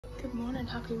Good morning,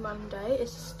 happy Monday.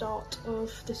 It's the start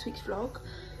of this week's vlog.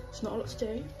 It's not a lot to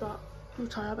do, but we'll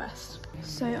try our best.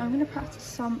 So I'm going to practice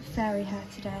some fairy hair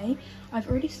today. I've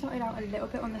already started out a little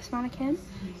bit on this mannequin,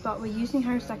 but we're using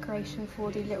her as decoration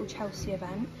for the Little Chelsea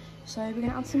event. So we're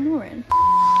going to add some more in.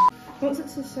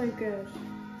 Concerts are so good.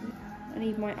 I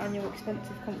need my annual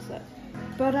expensive concert.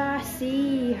 But I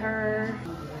see her.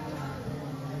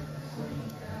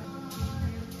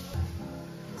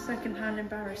 Second-hand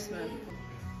embarrassment.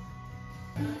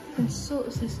 You can sort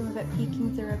of see some of it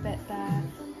peeking through a bit there.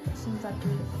 It seems like a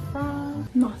little frown.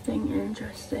 Nothing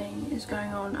interesting is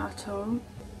going on at all.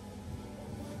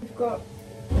 We've got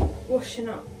washing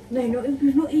up. No,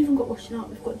 we've not even got washing up,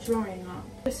 we've got drying up.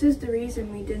 This is the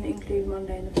reason we didn't include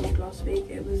Monday in the vlog last week.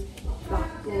 It was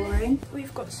that boring.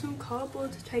 We've got some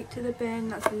cardboard to take to the bin.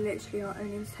 That's literally our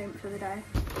only entertainment for the day.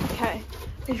 Okay,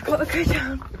 we've got to go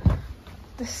down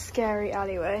the scary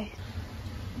alleyway.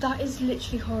 That is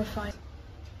literally horrifying.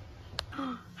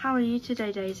 How are you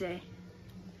today, Daisy?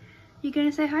 You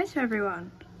gonna say hi to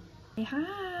everyone? Say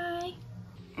hi.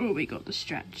 Oh, we got the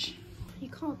stretch. You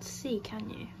can't see, can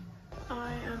you?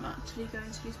 I am actually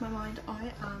going to lose my mind.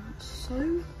 I am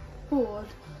so bored.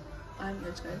 I'm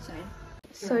going to go insane.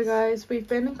 So guys, we've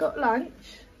been and got lunch.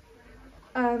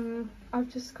 I've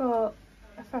just got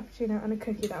a frappuccino and a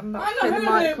cookie that I'm about to put in the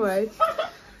microwave.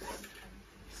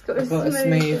 I've got a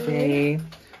smoothie,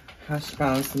 hash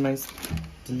browns, the most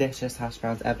delicious hash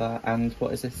browns ever, and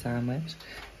what is this sandwich?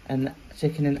 And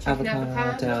chicken and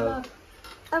avocado.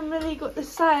 Emily got the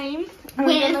same.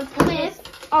 With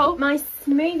my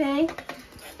smoothie.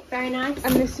 Very nice.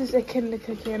 And this is a Kinder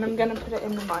cookie, and I'm going to put it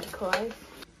in the microwave.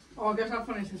 Oh, guess how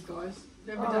funny this is, guys.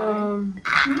 Every day.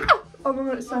 Oh my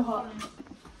god, it's so hot.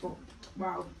 Oh,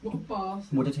 wow, what a bar.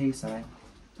 What did he say?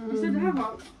 He said,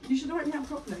 you should write me out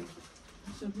properly.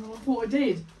 I said, well, I thought I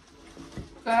did.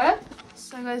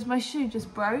 So guys, my shoe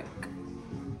just broke.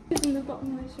 It's in the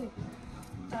bottom of my shoe.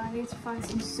 So I need to find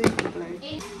some super glue.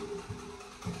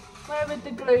 Where would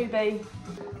the glue be?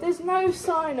 There's no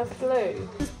sign of glue.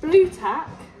 There's blue tack.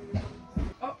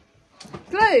 Oh.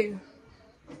 Glue!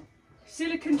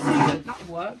 Silicone sealant, that would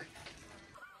work.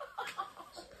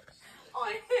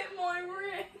 I hit my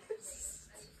wrist.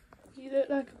 You look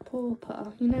like a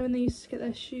pauper. You know when they used to get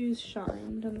their shoes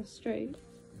shined on the street?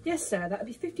 Yes, sir, that'd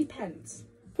be 50 pence.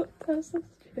 What person?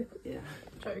 Yeah.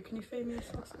 Joe, can you feed me a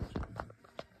sausage?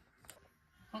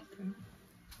 Okay.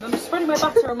 I'm spreading my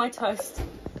butter on my toast.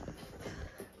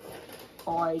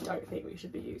 I don't think we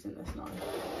should be using this knife,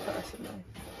 personally.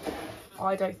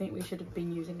 I don't think we should have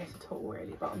been using this at all,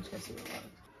 really, but I'm just going to see what it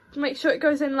goes. Make sure it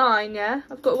goes in line, yeah?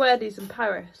 I've got to wear these in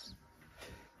Paris.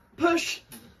 Push!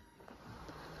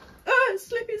 It's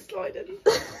slipping, sliding.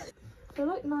 I feel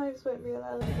like knives won't be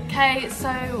allowed. Okay,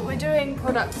 so we're doing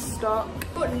product stock.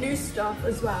 We've got new stuff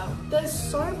as well. There's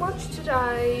so much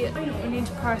today. We need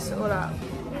to price it all up.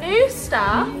 New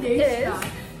stuff is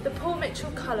the Paul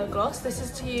Mitchell Colour Gloss. This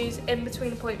is to use in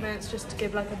between appointments just to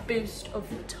give like a boost of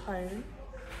tone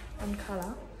and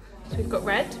colour. So we've got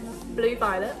red, blue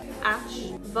violet, ash,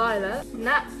 violet,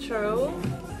 natural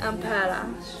and pearl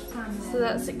ash. So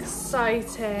that's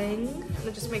exciting.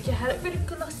 It'll just make your hair look really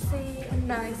glossy and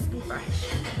nice and fresh.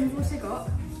 We've also got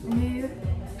a new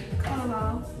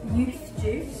Colour Youth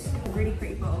Juice. A really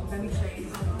pretty bottle, let me show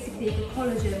you. Basically the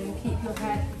collagen will keep your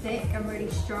hair thick and really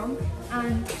strong,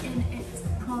 and in its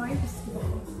prime, this is the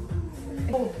bottle.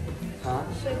 Oh, Huh?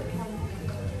 show the camera.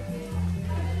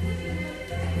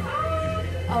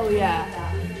 Oh yeah.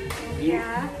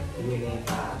 Yeah. Really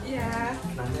bad. Yeah.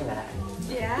 Can I do that?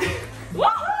 Yeah.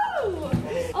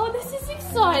 Woohoo! Oh, this is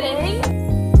exciting.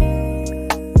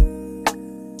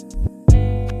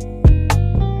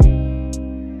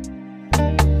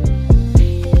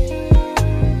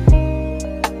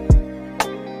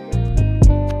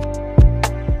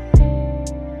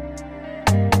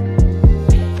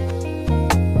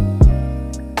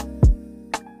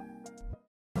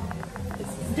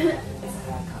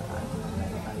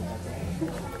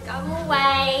 Go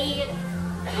away.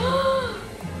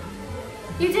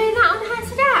 You're doing that on her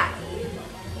today?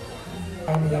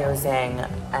 I'm using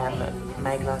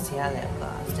my Glossier lip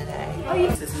gloss today. Oh,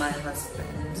 this is my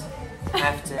husband. I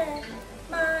have to.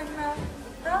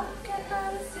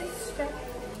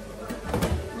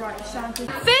 Right, Shanti.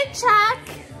 Fit check.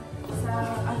 So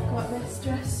I've got this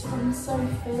dress from Sophie.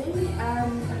 I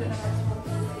don't know what it's called.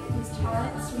 These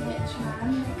tights from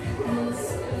H&M. And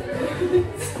these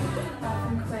boots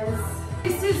from Quiz.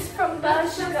 This is from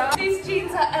Bershka. These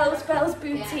jeans are Els Belle's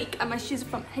Boutique, and my shoes are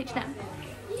from H&M.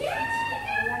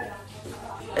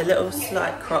 A little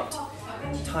slight cropped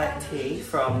tight tee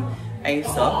from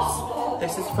ASOS.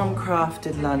 This is from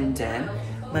Crafted London.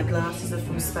 My glasses are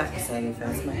from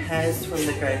Specsavers, my hair's from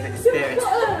the Grove Experience,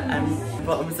 and the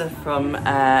bottoms are from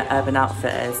Urban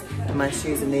Outfitters, and my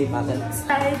shoes are New Balance.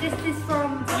 So this is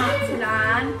from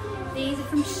Salon, these are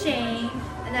from Shein,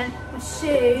 and then my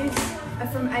shoes are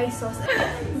from ASOS.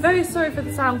 I'm very sorry for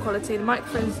the sound quality, the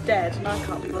microphone's dead and I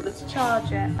can't be bothered to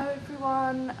charge it. Hello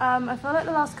everyone, I feel like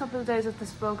the last couple of days of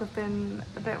this vlog have been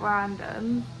a bit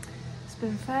random. It's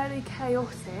been fairly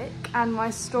chaotic and my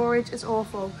storage is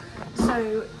awful.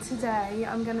 So today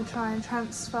I'm going to try and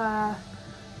transfer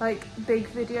like big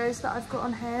videos that I've got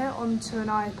on here onto an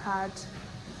iPad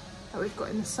that we've got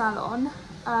in the salon,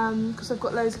 because I've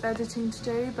got loads of editing to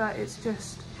do, but it's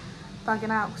just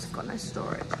bagging out because I've got no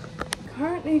storage.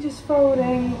 Currently just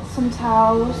folding some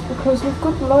towels because we've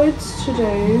got loads to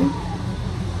do,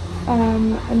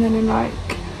 and then in like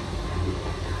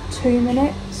 2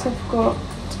 minutes I've got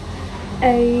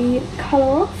a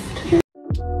colour off to do.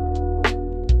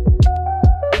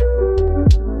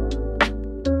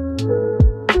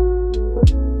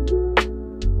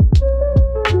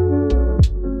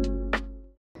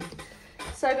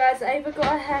 So guys, Ava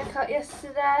got a haircut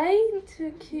yesterday to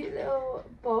a cute little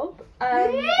bob.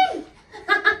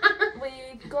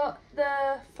 We've got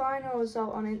the final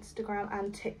result on Instagram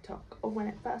and TikTok of when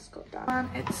it first got done. And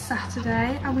it's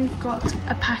Saturday and we've got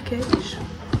a package.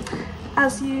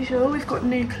 As usual, we've got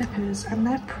new clippers and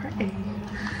they're pretty.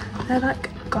 They're like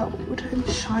gold and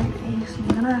shiny, so I'm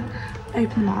gonna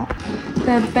open them up.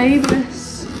 They're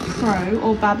Babeless Pro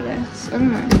or Babeless, I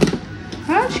don't know. I don't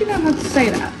actually know how to say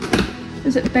that.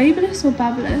 Is it Babeless or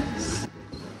Babeless?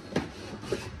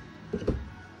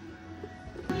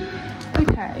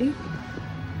 Okay,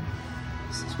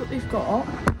 this is what we've got.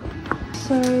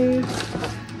 So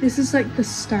this is like the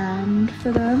stand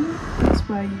for them. That's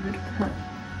where you would put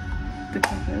the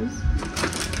clippers.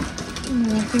 And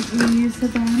then I think these are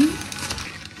them.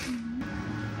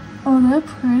 Oh, they're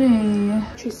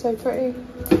pretty. She's so pretty.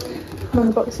 And on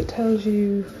the box it tells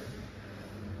you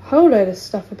a whole load of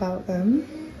stuff about them.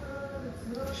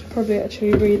 Should probably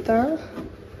actually read that.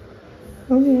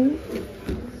 Okay.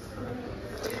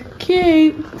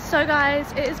 Cute. So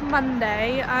guys, it is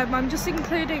Monday. I'm just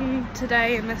including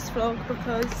today in this vlog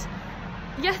because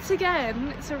yet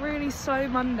again it's a really slow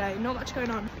Monday, not much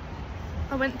going on.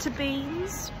 I went to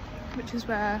Beans, which is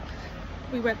where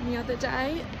we went the other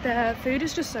day. Their food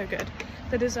is just so good.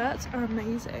 The desserts are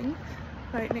amazing.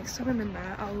 Like next time I'm in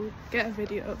there I'll get a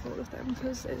video of all of them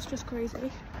because it's just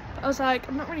crazy. But I was like,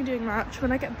 I'm not really doing much.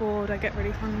 When I get bored I get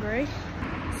really hungry.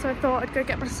 So I thought I'd go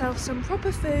get myself some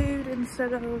proper food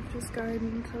instead of just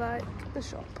going to like the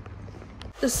shop.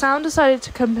 The sound decided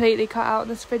to completely cut out in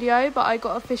this video, but I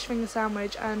got a fish finger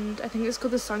sandwich and I think it's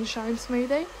called the sunshine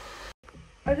smoothie.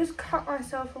 I just cut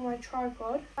myself on my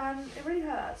tripod and it really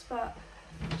hurts, but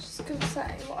I'm just gonna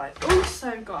say what I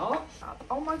also got.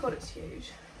 Oh my god, it's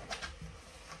huge.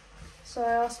 So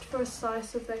I asked for a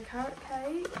slice of their carrot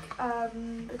cake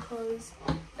because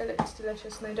it looks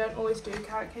delicious and they don't always do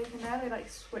carrot cake in there. They like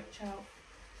switch out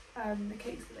the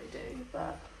cakes that they do,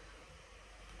 but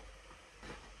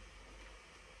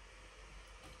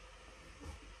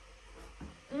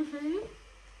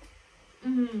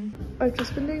I've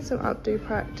just been doing some updo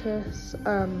practice.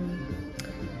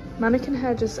 Mannequin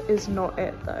hair just is not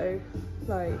it though.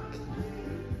 Like,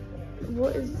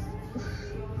 what is...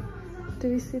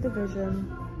 Did you see the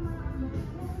vision?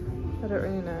 I don't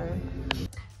really know.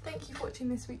 Thank you for watching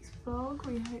this week's vlog.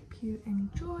 We hope you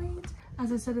enjoyed.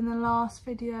 As I said in the last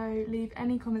video, leave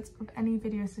any comments of any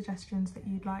video suggestions that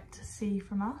you'd like to see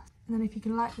from us. And then if you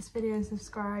can like this video and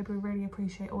subscribe, we really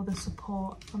appreciate all the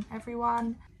support from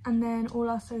everyone. And then all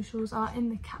our socials are in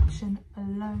the caption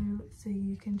below, so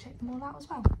you can check them all out as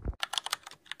well.